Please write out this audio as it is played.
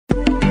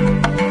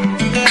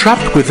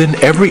Trapped within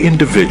every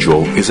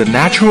individual is a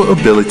natural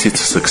ability to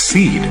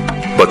succeed,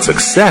 but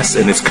success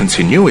in its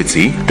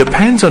continuity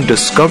depends on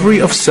discovery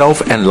of self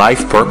and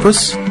life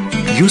purpose,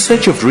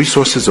 usage of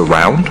resources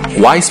around,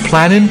 wise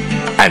planning,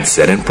 and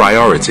setting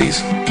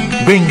priorities.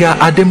 Benga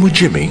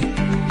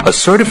Ademujimi, a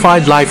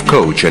certified life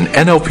coach and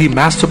NLP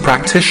master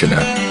practitioner,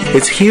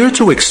 is here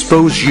to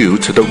expose you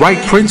to the right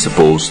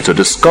principles to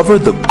discover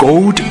the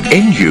gold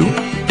in you,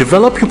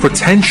 develop your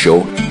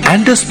potential,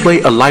 and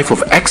display a life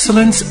of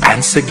excellence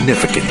and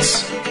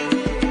significance.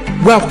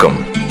 Welcome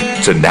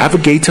to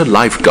Navigator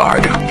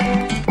Lifeguard.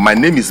 My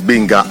name is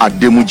Benga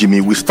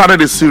Ademujimi. We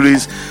started a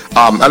series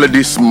earlier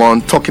this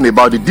month talking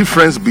about the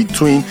difference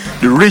between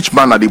the rich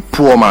man and the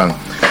poor man.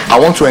 I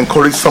want to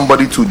encourage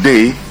somebody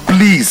today,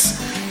 please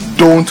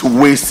don't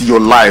waste your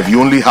life. You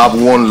only have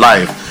one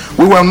life.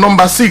 We were on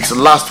number 6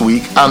 last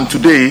week, and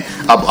today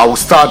I will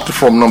start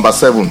from number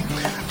 7.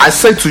 I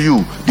said to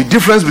you, the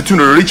difference between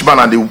a rich man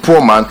and a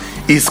poor man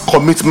is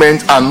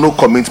commitment and no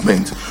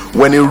commitment.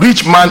 When a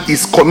rich man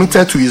is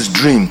committed to his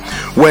dream,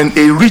 when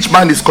a rich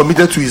man is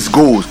committed to his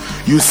goals,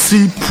 you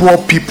see poor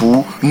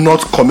people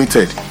not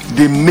committed.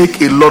 They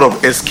make a lot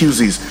of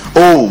excuses.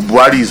 Oh,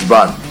 Buhari is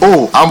bad.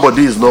 Oh, Ambode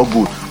is not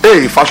good.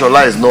 Hey,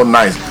 Fashola is not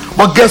nice.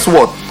 But guess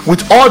what?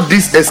 With all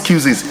these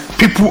excuses,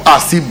 people are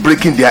still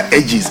breaking their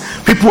edges.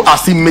 People are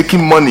still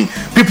making money.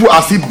 People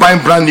are still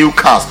buying brand new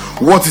cars.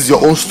 What is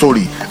your own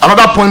story?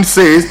 Another point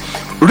says,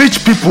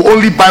 rich people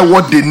only buy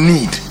what they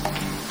need,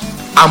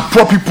 and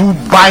poor people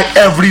buy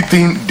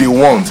everything they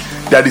want.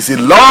 There is a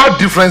lot of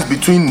difference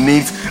between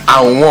needs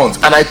and wants.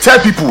 And I tell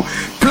people,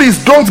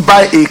 please don't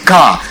buy a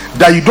car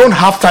that you don't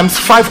have times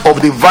 5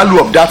 of the value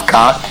of that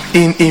car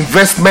in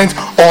investment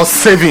or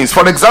savings.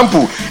 For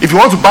example, if you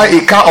want to buy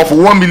a car of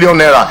 1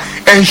 million naira,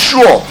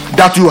 ensure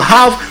that you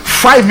have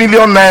 5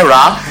 million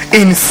naira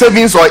in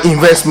savings or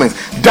investment.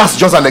 That's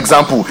just an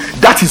example.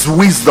 That is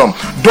wisdom.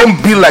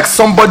 Don't be like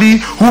somebody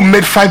who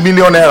made 5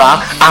 million naira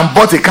and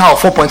bought a car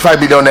of 4.5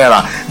 million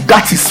naira.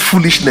 That is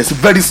foolishness.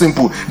 Very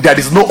simple. There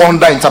is no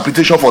under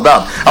interpretation for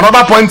that.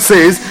 Another point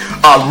says,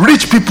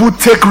 rich people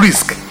take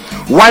risk,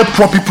 while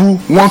poor people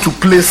want to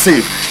play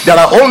safe. There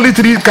are only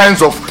 3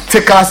 kinds of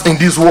takers in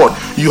this world.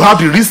 You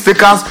have the risk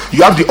takers,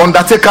 you have the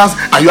undertakers,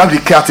 and you have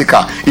the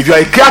caretaker. If you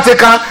are a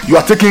caretaker, you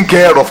are taking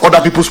care of other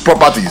people's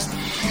properties.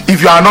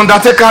 If you are an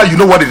undertaker, you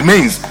know what it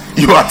means.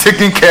 You are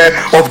taking care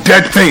of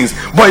dead things.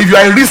 But if you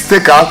are a risk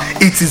taker,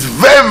 it is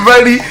very,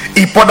 very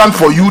important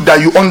for you that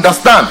you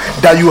understand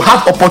that you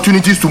have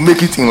opportunities to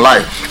make it in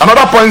life.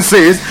 Another point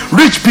says,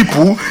 rich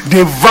people,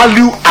 they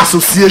value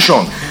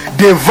association.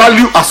 They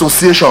value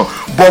association.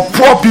 But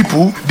poor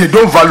people, they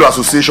don't value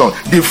association.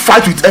 They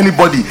fight with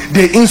anybody.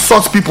 They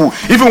insult people.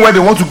 Even when they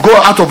want to go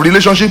out of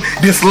relationship,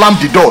 they slam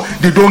the door.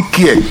 They don't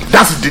care.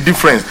 That's the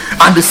difference.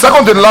 And the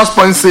second and last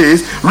point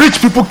says,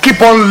 rich people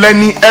keep on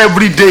learning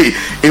every day.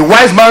 A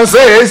wise man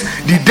says,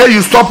 the day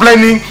you stop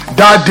learning,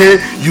 that day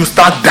you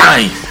start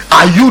dying.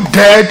 Are you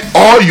dead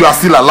or you are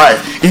still alive?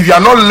 If you are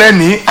not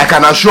learning, I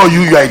can assure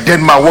you, you are a dead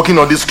man walking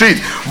on the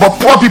street. But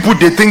poor people,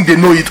 they think they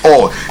know it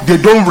all. They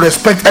don't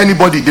respect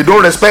anybody. They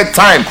don't respect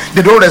time.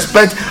 They don't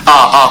respect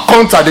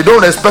contact. They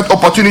don't respect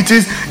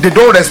opportunities. They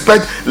don't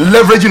respect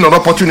leveraging on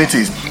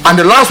opportunities. And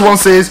the last one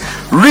says,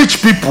 rich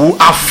people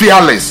are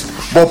fearless,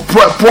 but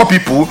poor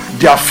people,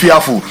 they are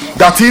fearful.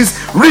 That is,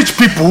 rich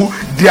people,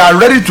 they are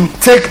ready to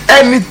take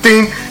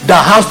anything that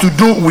has to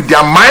do with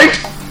their mind,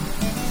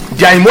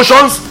 their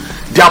emotions,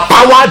 their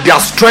power, their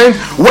strength.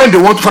 When they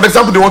want, for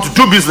example, they want to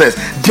do business,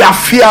 they are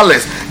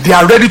fearless. They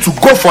are ready to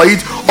go for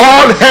it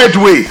all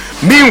headway.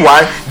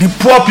 Meanwhile, the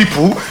poor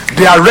people,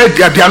 they are ready.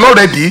 They are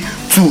not ready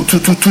to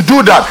do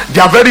that.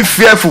 They are very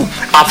fearful.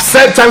 I've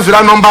said times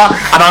without number,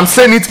 and I'm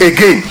saying it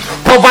again.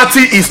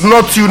 Poverty is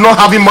not you not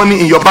having money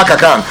in your bank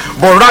account,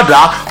 but rather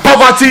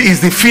poverty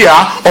is the fear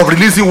of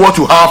releasing what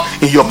you have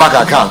in your bank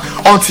account.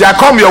 Until I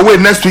come your way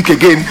next week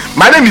again,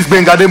 my name is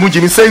Benga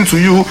Ademujimi, saying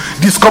to you,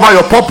 discover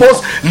your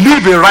purpose,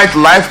 live a right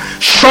life,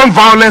 shun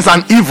violence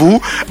and evil,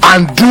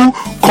 and do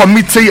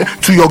committed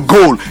to your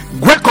goal.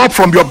 Wake up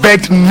from your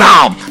bed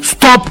now.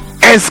 Stop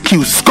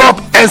excuse.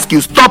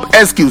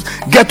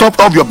 Get up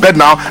off your bed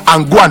now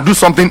and go and do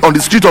something on the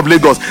street of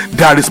Lagos.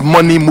 There is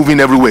money moving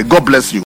everywhere. God bless you.